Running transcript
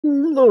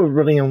Hello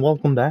everybody and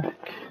welcome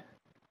back.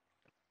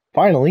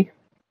 Finally,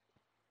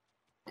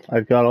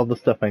 I've got all the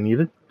stuff I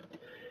needed.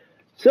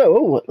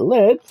 So,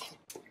 let's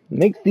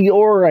make the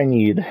ore I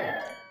need.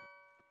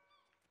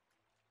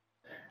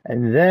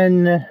 And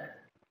then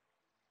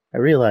I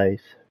realize,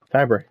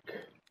 fabric.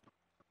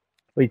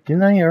 Wait,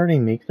 didn't I already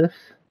make this?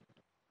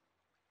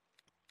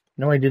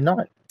 No, I did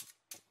not.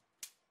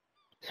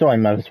 So I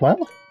might as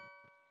well.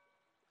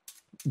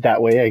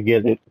 That way I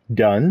get it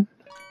done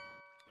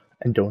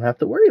and don't have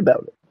to worry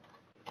about it.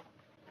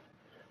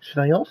 Should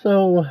I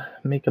also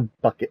make a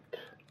bucket?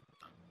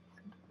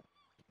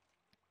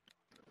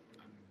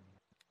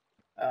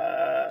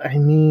 I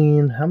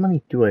mean, how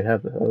many do I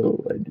have?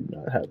 Oh, I do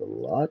not have a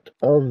lot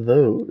of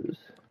those.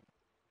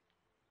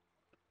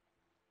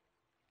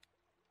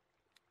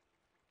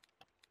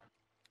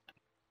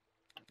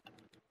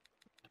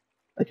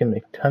 I can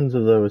make tons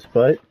of those,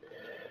 but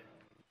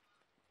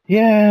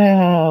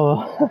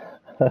yeah.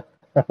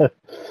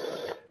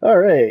 All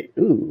right.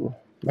 Ooh,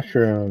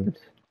 mushrooms.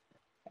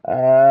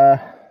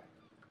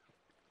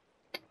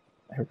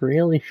 I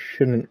really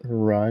shouldn't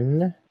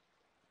run.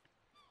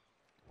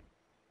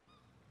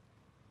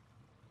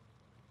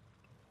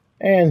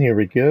 And here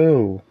we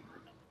go.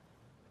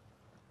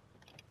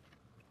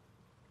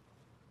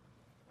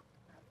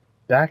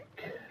 Back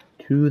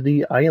to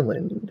the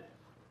island.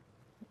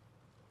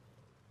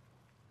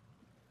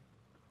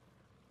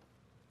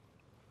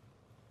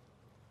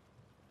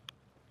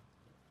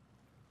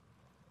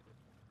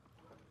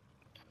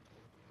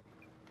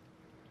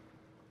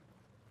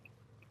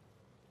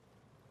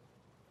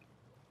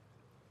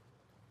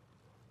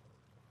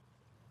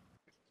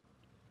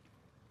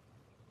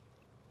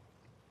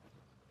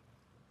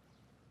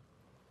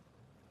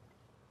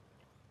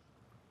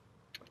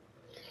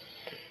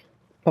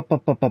 Ba, ba,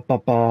 ba, ba, ba,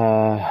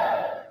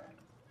 ba.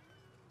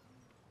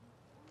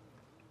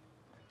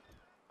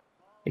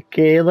 Hey,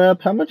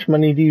 Caleb, how much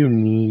money do you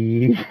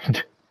need?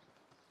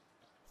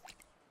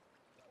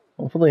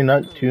 Hopefully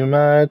not too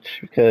much,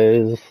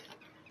 because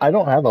I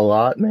don't have a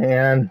lot,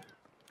 man.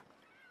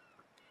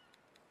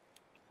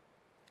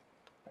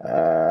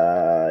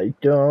 I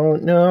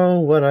don't know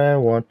what I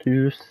want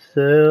to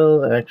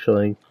sell.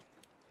 Actually,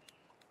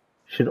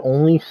 should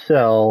only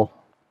sell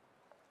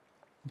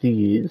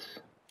these.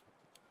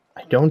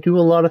 I don't do a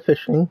lot of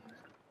fishing,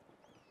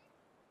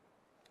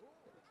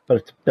 but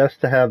it's best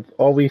to have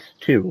always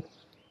two.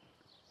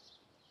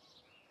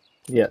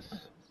 Yes.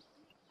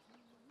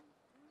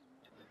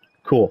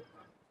 Cool.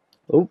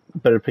 Oh,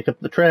 better pick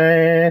up the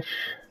trash,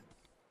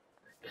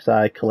 because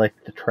I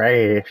collect the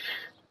trash.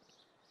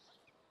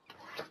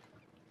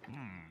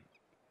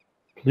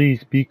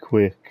 Please be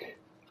quick.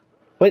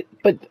 What?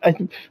 But I...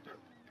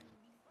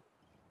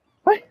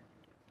 What?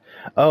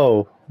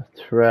 Oh,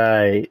 that's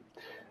right.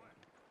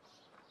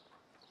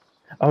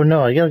 Oh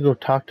no, I gotta go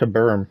talk to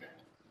Berm.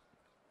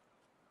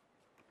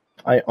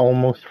 I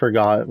almost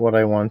forgot what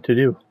I want to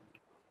do.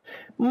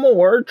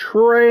 More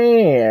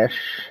trash!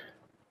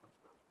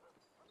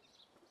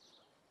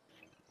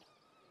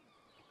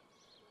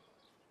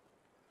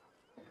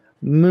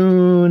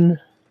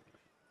 Moon.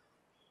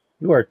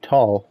 You are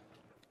tall.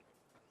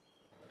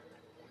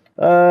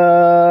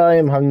 I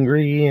am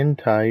hungry and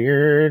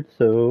tired,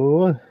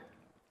 so...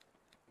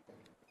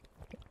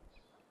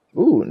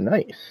 Ooh,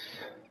 nice.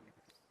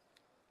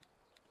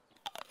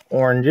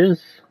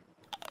 Oranges.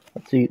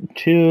 Let's eat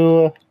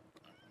 2.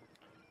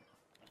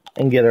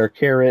 And get our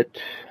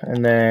carrot,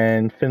 and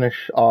then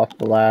finish off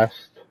the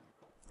last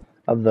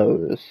of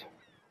those.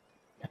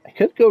 I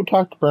could go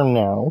talk to Berm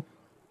now,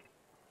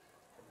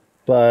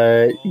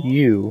 but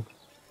you...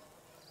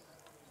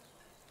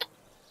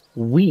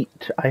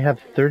 Wheat, I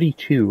have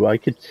 32. I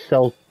could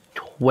sell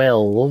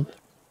 12,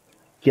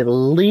 get a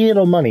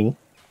little money.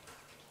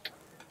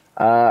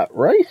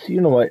 Rice, you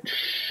know what?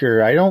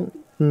 Sure, I don't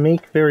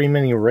make very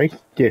many rice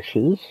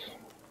dishes,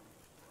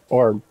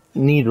 or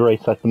need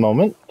rice at the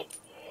moment.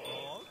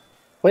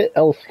 What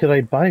else could I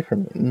buy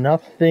from you?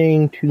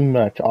 Nothing too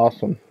much.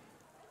 Awesome.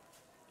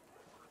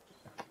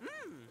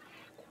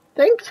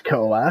 Thanks,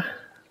 Koa.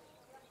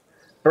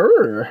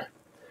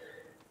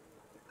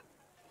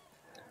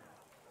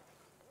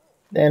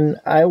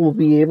 Then I will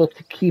be able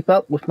to keep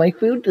up with my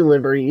food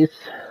deliveries.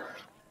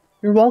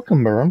 You're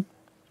welcome, Berm.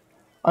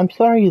 I'm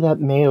sorry that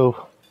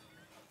Mayo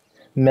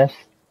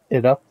messed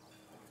it up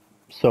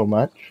so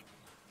much.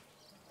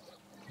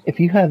 If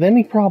you have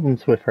any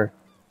problems with her,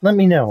 let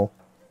me know.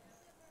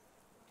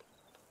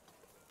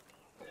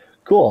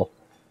 Cool.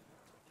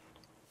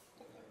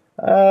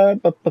 You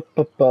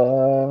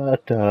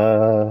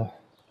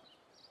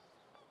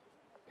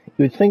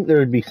would think there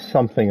would be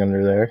something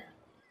under there.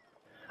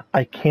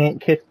 I can't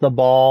kick the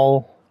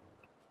ball.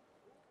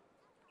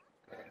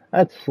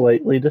 That's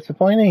slightly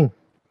disappointing.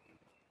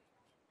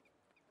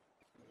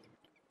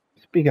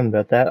 Speaking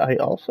about that, I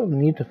also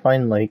need to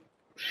find, like,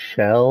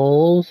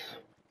 shells.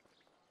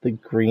 The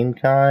green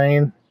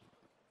kind.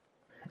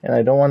 And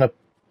I don't want to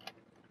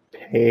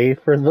pay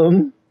for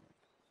them.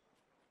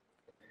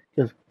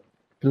 Because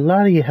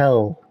bloody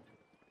hell,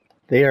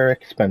 they are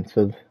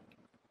expensive.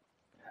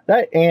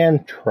 That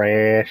and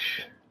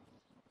trash.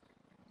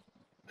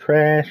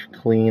 Trash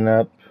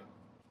cleanup.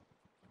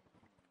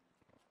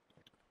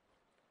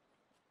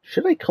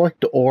 Should I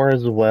collect ore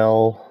as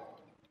well?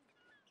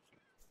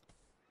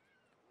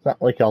 It's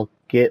not like I'll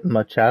get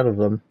much out of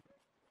them.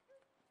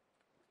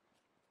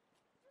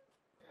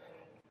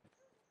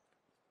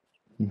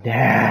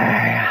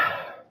 Nah.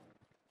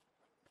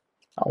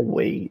 I'll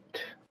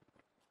wait.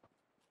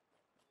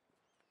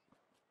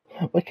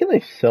 What can I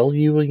sell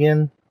you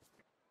again?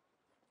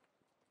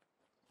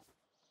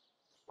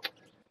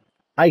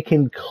 I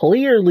can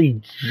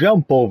clearly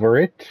jump over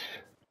it,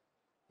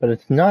 but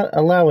it's not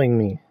allowing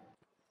me.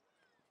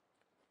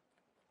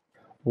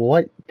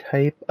 What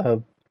type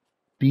of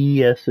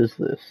BS is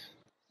this?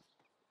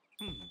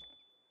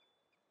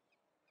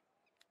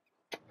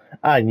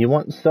 Ah, and you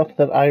want stuff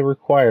that I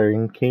require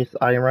in case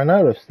I run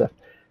out of stuff.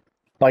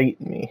 Bite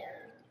me.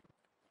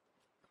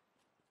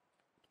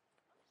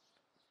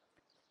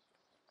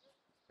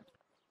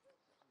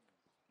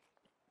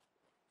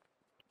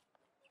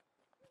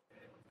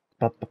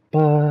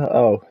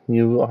 Oh,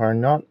 you are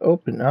not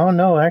open. Oh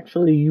no,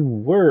 actually you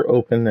were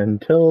open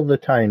until the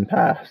time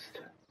passed.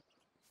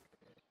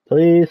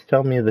 Please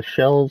tell me the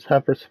shells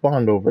have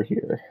respawned over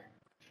here.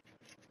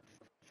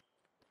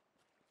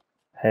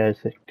 Has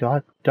it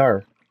got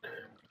dark?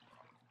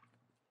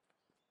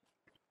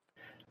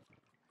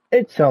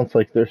 It sounds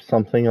like there's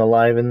something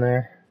alive in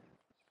there.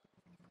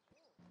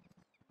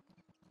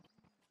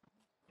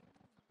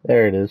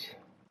 There it is.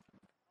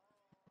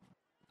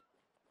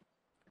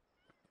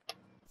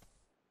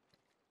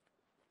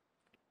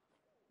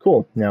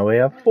 Cool, now we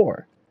have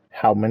 4.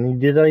 How many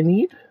did I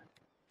need?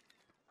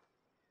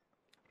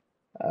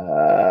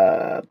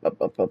 Uh,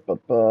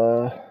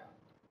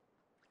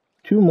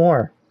 2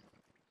 more.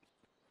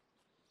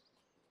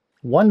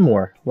 1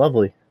 more.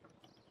 Lovely.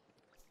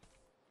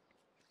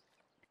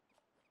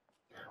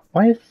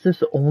 Why is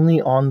this only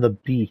on the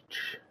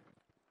beach?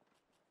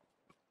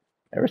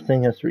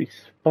 Everything has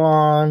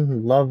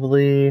respawned.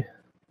 Lovely.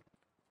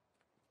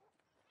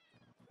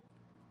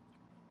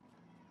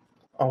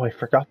 Oh, I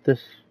forgot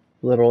this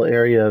little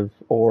area of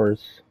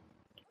ores.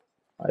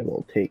 I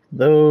will take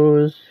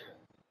those.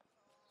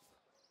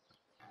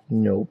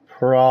 No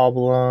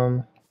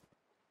problem.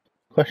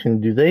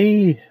 Question, do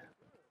they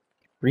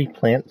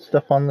replant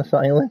stuff on this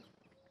island?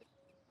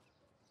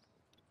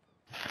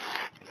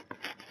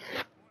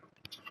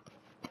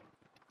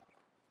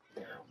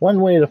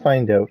 One way to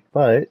find out,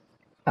 but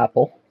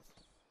apple.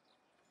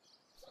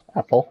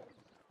 Apple.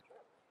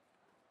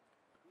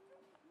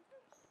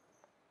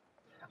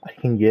 I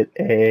can get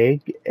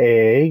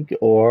egg,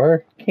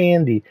 or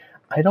candy.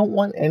 I don't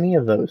want any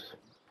of those.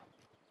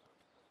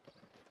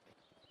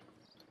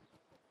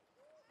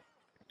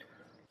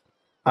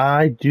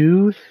 I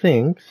do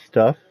think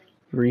stuff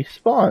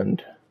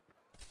respawned.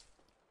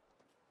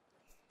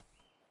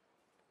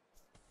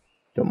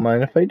 Don't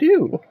mind if I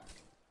do.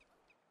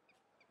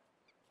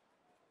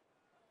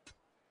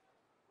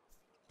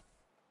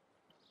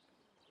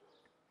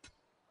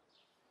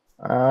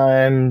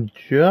 I'm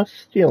just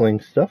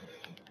stealing stuff.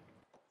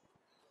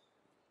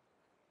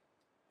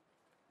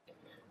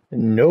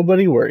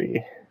 Nobody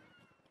worry.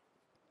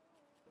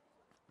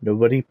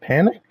 Nobody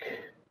panic.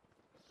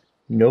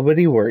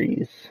 Nobody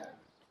worries.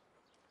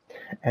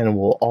 And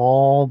we'll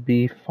all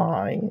be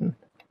fine.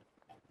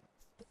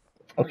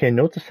 Okay,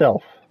 note to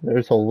self.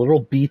 There's a little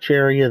beach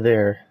area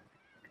there.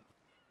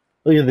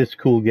 Look at this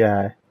cool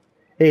guy.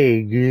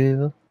 Hey,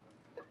 girl.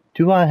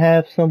 Do I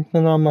have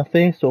something on my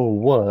face or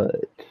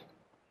what?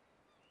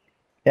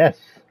 Yes.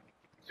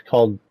 It's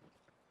called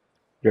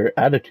your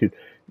attitude.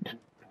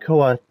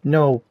 Koa,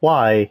 no,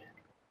 why?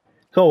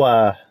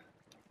 Koa,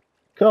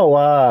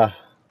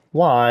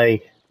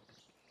 why?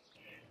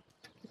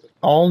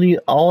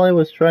 All I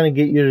was trying to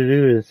get you to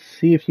do is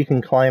see if you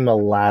can climb a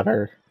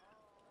ladder.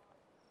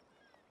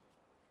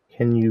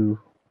 Can you?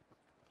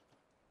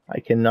 I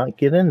cannot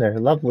get in there.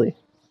 Lovely.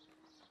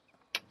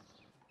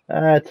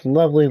 That's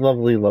lovely,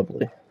 lovely,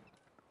 lovely.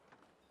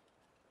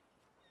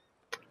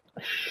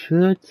 I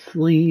should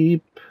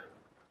sleep.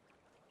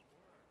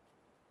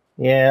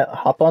 Yeah,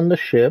 hop on the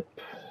ship.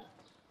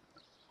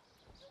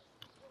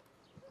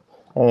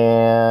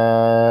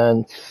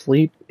 And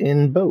sleep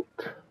in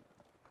boat.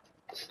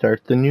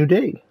 Start the new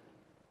day.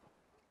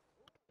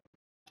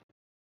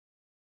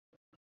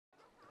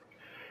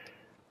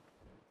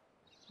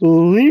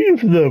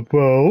 Leave the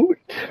boat.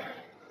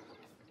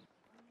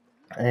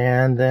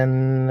 And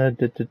then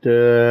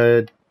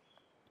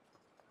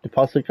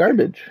deposit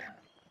garbage.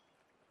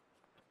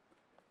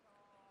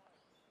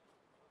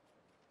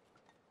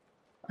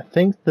 I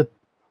think the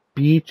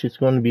beach is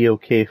going to be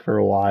okay for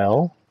a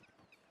while.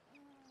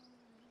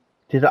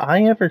 Did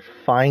I ever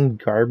find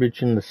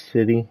garbage in the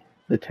city,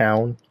 the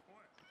town?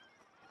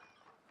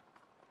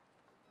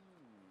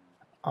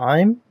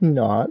 I'm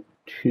not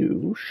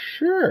too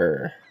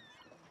sure.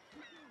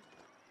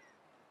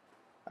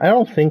 I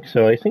don't think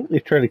so. I think they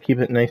try to keep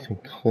it nice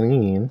and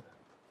clean.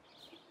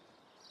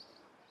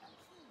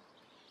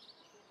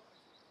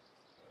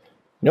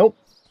 Nope.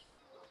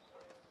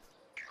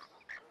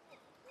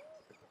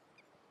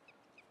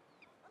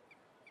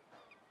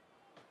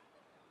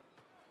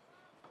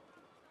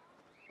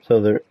 So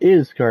there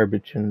is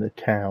garbage in the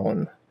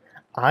town.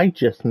 I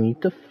just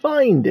need to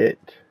find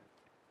it.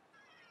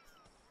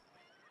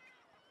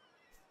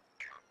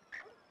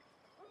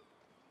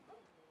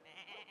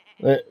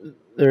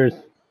 There's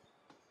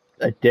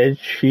a dead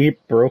sheep,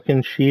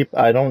 broken sheep,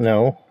 I don't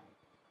know.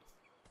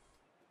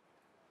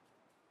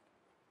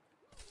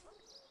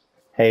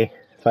 Hey,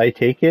 if I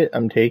take it,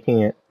 I'm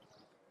taking it.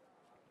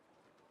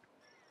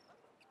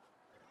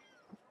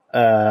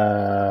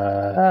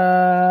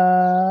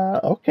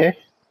 Okay.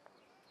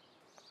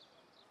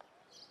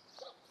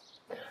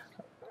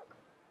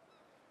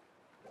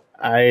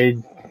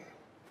 I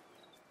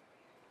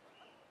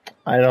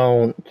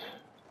don't...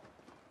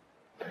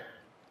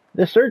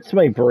 This hurts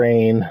my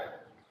brain.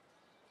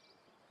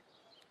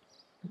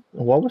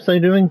 What was I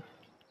doing?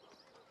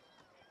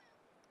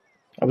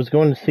 I was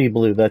going to see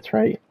blue, that's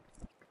right.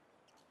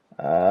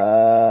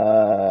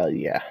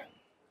 Yeah.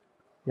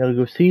 Gotta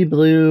go see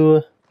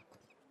blue.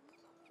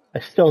 I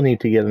still need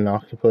to get an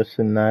octopus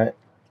in that.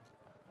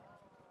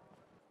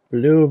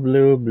 Blue,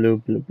 blue, blue,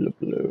 blue, blue,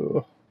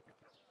 blue.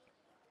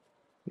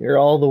 You're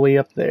all the way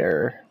up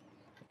there.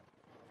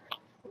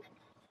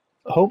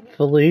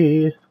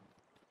 Hopefully.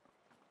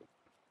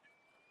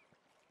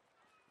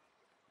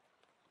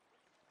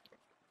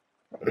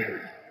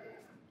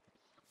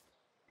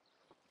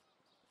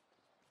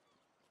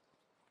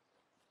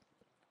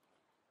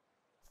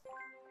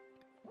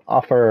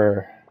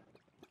 Offer.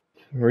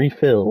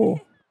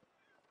 Refill.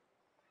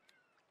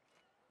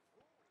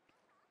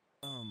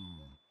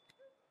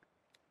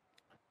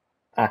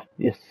 Ah,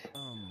 yes.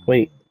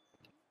 Wait.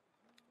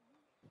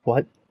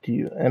 What do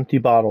you... Empty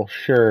bottle.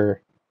 Sure.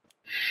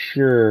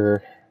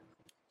 Sure.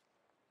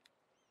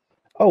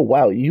 Oh,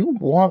 wow. You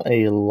want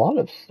a lot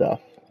of stuff.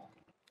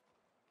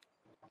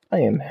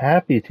 I am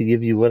happy to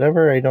give you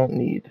whatever I don't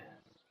need.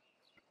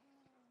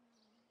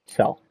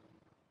 Sell.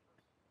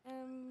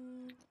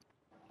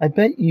 I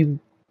bet you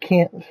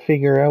can't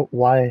figure out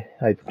why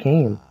I've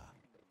came.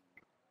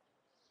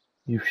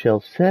 You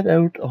shall set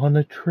out on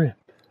a trip.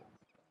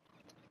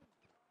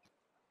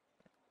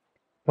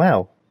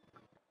 Wow.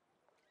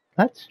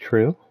 That's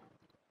true.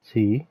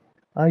 See,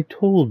 I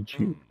told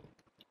you.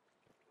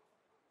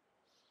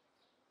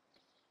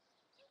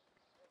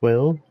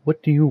 Well,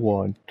 what do you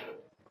want?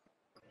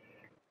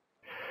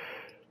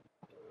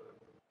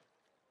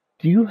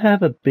 Do you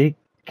have a big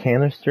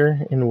canister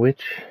in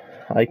which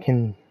I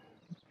can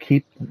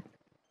keep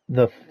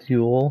the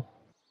fuel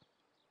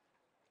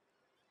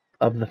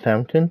of the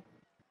fountain?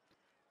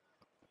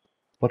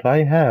 What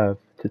I have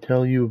to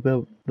tell you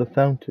about the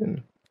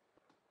fountain.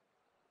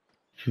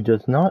 She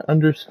does not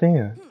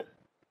understand.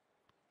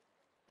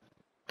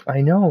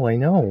 I know, I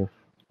know.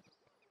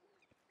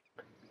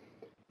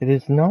 It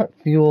is not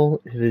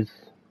fuel, it is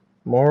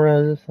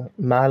Mora's,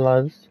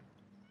 Mala's,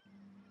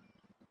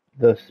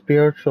 the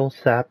spiritual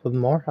sap of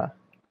Mora.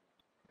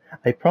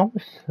 I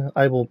promise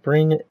I will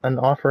bring an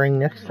offering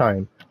next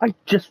time. I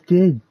just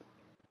did.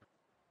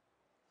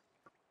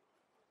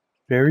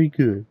 Very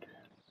good.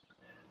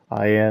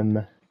 I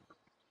am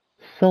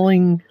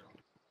selling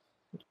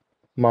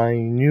my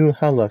new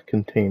Hala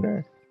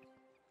container.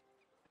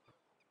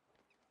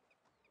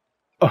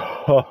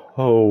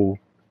 Oh,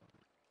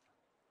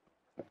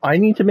 I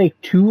need to make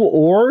 2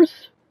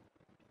 ores?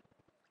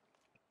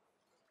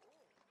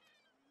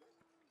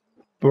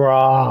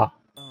 Bruh.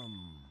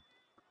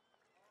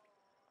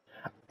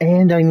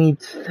 And I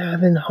need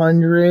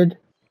 700.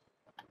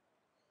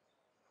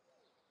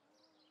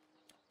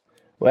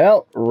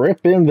 Well,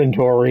 rip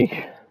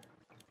inventory.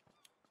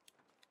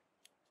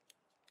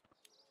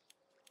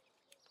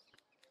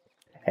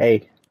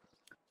 Hey,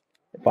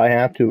 if I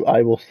have to,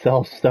 I will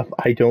sell stuff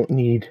I don't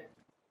need.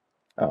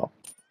 Oh.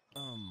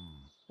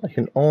 I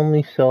can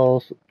only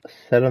sell a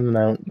set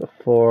amount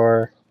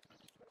before...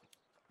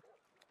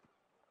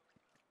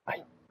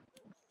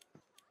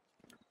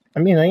 I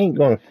mean, I ain't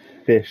gonna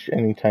fish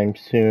anytime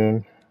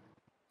soon.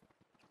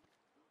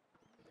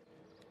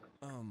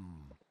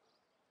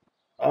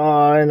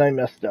 And I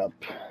messed up.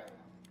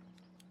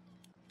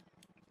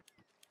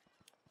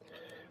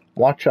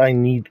 Watch, I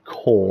need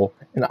coal.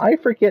 And I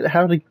forget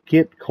how to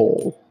get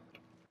coal.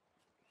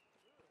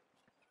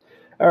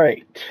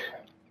 Alright.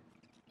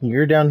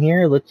 You're down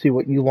here. Let's see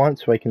what you want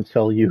so I can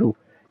sell you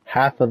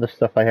half of the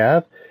stuff I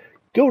have.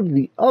 Go to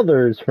the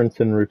others, rinse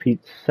and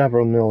repeat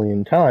several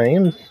million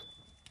times.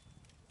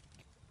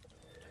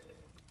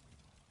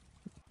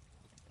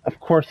 Of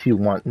course you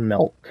want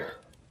milk.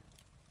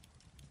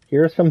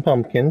 Here are some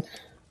pumpkins.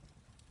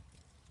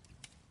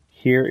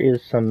 Here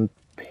is some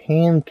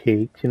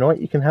pancakes. You know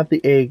what? You can have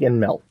the egg and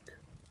milk.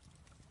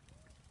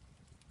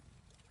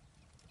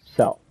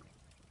 So.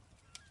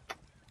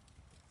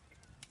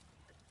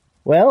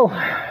 Well,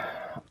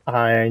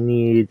 I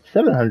need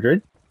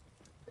 700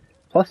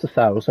 plus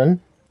 1,000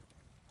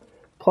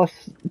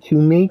 plus to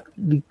make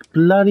the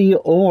bloody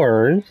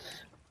ores.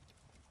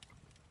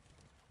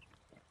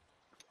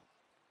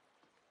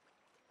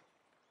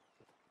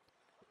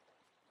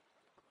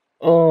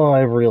 Oh,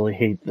 I really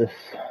hate this.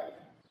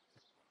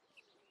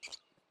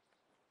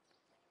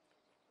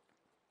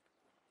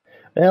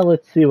 Well,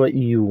 let's see what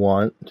you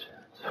want,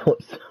 so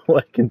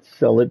I can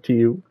sell it to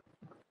you.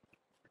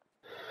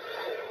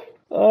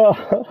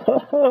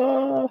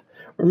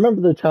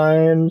 Remember the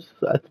times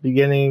at the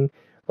beginning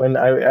when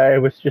I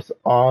was just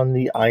on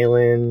the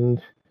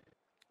island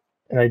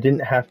and I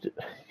didn't have to.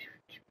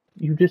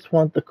 You just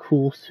want the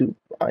cool soup.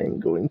 I am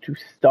going to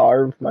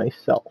starve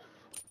myself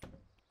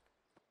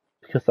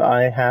because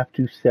I have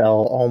to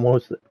sell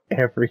almost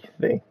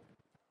everything.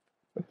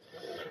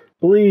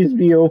 Please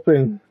be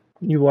open.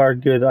 You are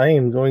good. I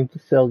am going to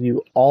sell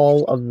you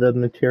all of the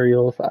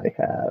materials I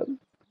have.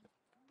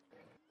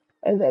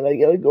 And then I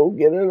gotta go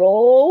get it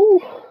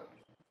all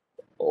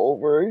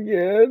over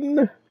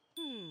again.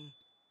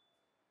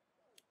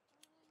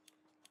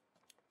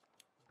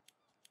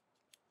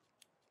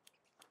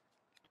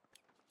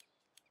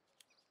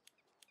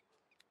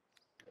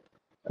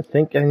 I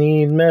think I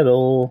need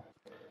metal.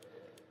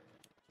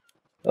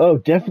 Oh,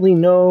 definitely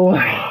no.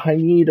 I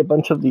need a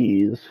bunch of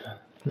these.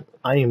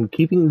 I am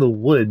keeping the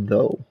wood,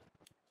 though.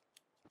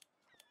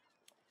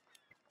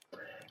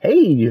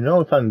 Hey,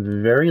 if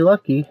I'm very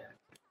lucky,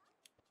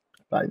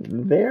 I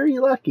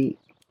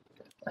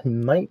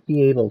might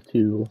be able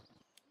to.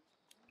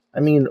 I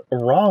mean,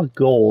 raw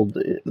gold,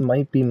 it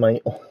might be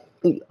my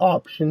only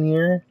option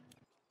here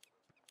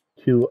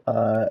to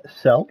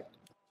sell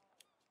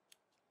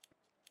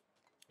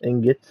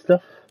and get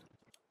stuff.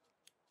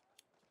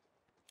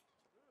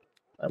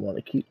 I want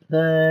to keep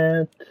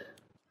that.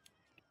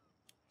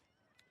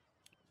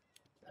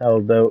 How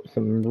about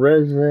some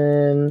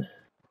resin?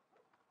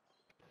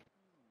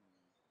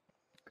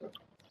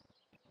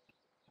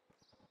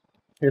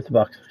 Here's a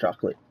box of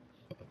chocolate.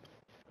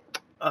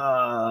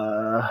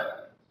 I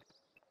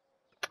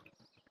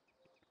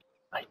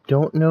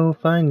don't know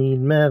if I need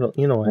metal.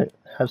 You know what?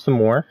 Have some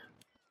more.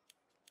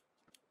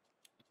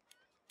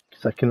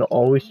 Because I can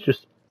always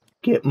just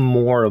get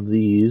more of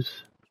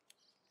these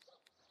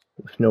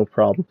with no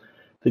problem.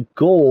 The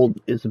gold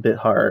is a bit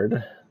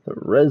hard. The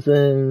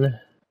resin.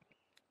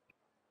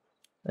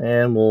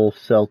 And we'll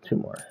sell 2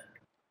 more.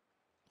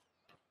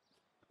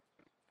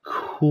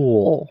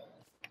 Cool.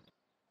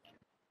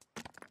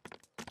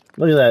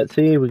 Look at that.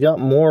 See, we got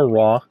more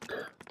rock.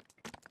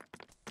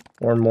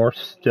 Or more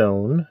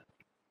stone.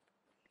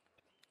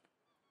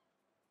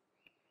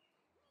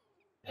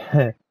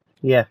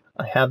 Yeah,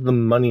 I have the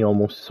money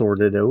almost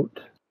sorted out.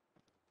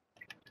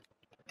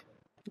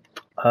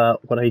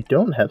 What I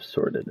don't have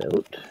sorted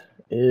out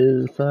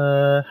is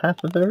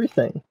half of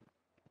everything.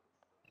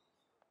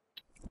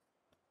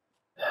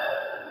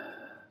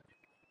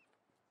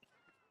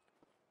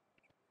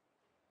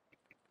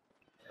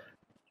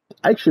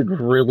 I should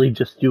really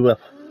just do a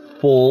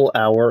full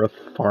hour of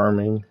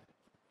farming.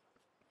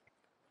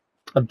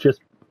 Of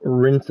just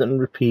rinse and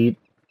repeat.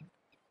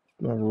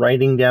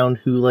 Writing down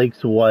who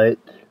likes what.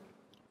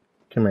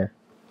 Come here.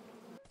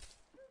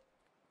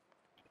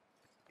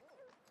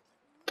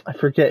 I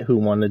forget who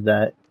wanted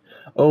that.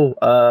 Oh,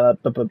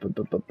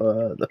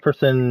 the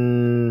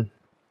person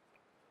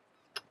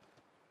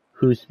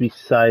who's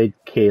beside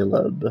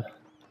Caleb.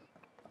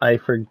 I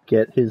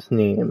forget his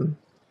name.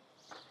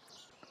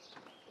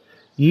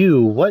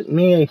 You, what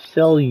may I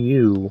sell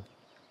you?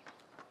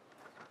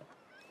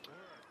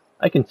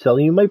 I can sell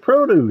you my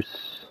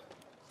produce.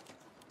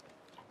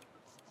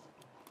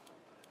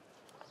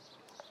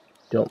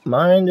 Don't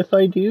mind if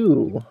I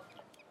do.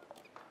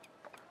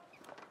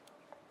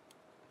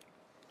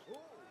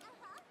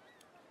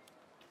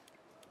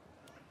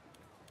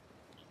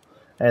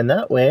 And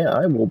that way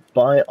I will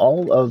buy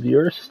all of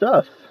your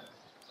stuff.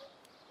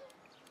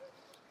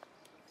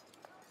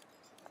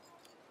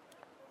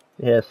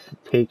 Yes,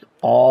 take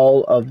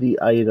all of the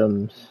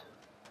items.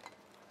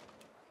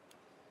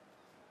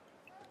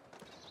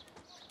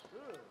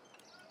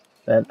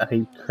 That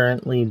I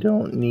currently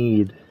don't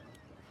need.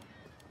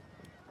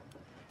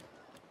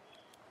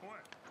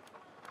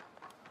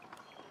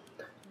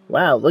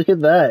 Wow, look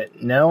at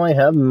that. Now I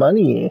have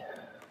money.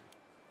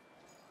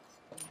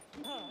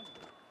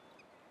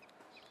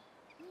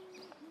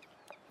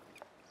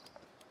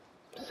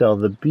 Sell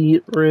the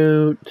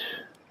beetroot.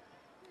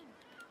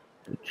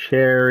 The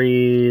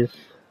cherries.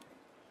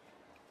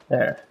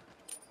 There.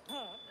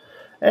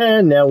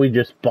 And now we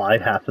just buy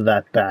half of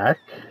that back.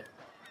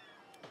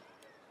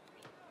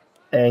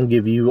 And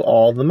give you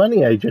all the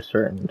money I just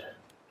earned.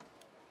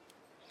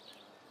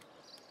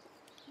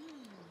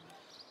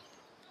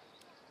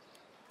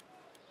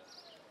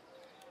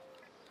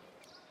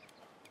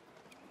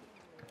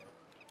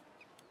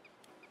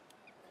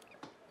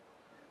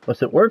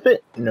 Was it worth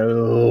it?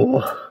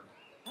 No.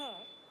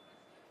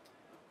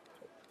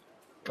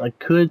 I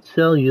could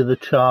sell you the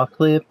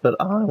chocolate, but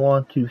I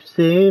want to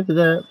save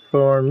that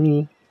for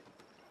me.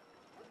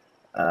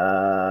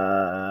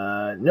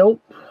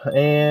 Nope.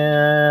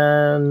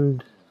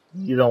 And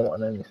you don't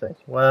want anything.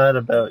 What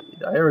about you?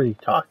 I already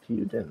talked to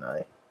you, didn't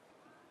I?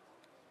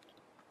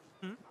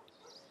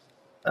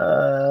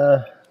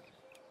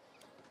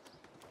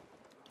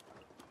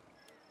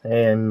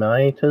 I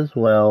might as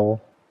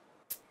well.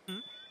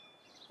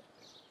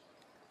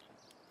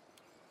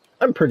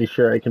 I'm pretty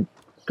sure I can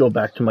go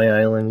back to my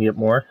island and get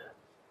more.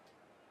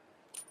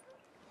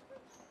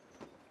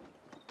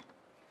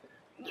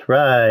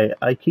 right.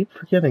 I keep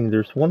forgetting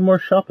there's one more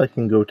shop I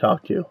can go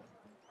talk to.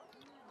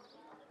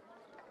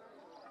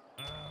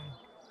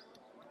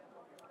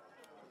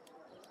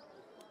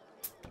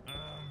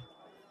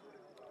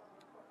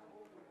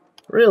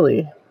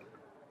 Really?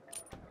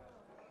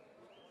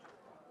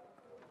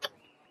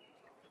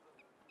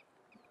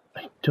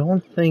 I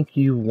don't think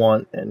you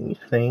want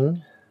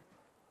anything.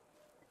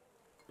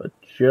 But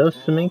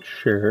just to make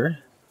sure,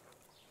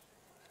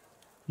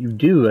 you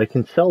do. I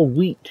can sell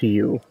wheat to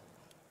you.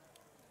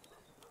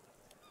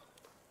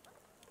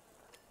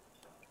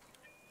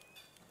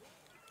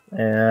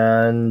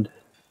 And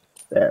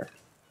there.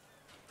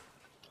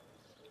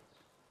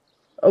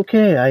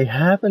 Okay, I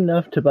have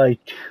enough to buy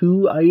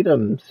 2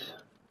 items.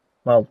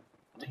 Well,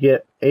 to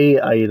get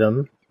a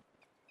item.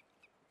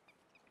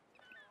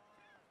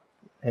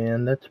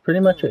 And that's pretty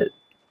much it.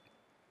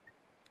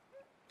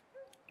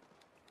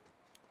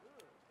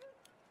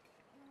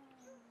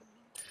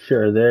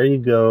 Sure, there you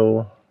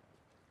go.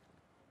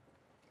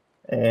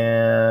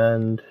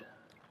 And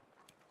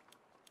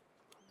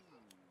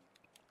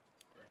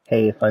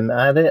hey, if I'm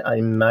at it,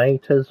 I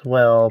might as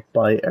well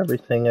buy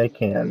everything I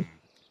can.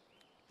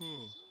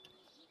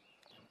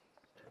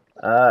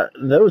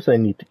 Those I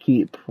need to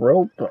keep.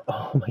 Rope.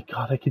 Oh my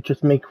god, I could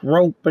just make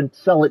rope and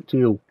sell it to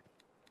you.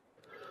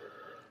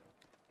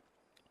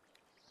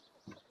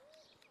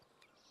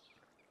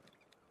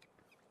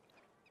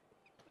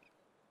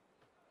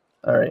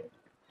 Alright.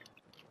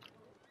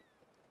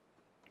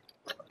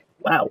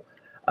 Wow.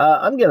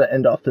 I'm gonna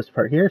end off this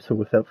part here, so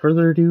without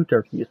further ado,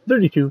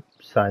 Darky32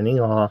 signing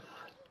off.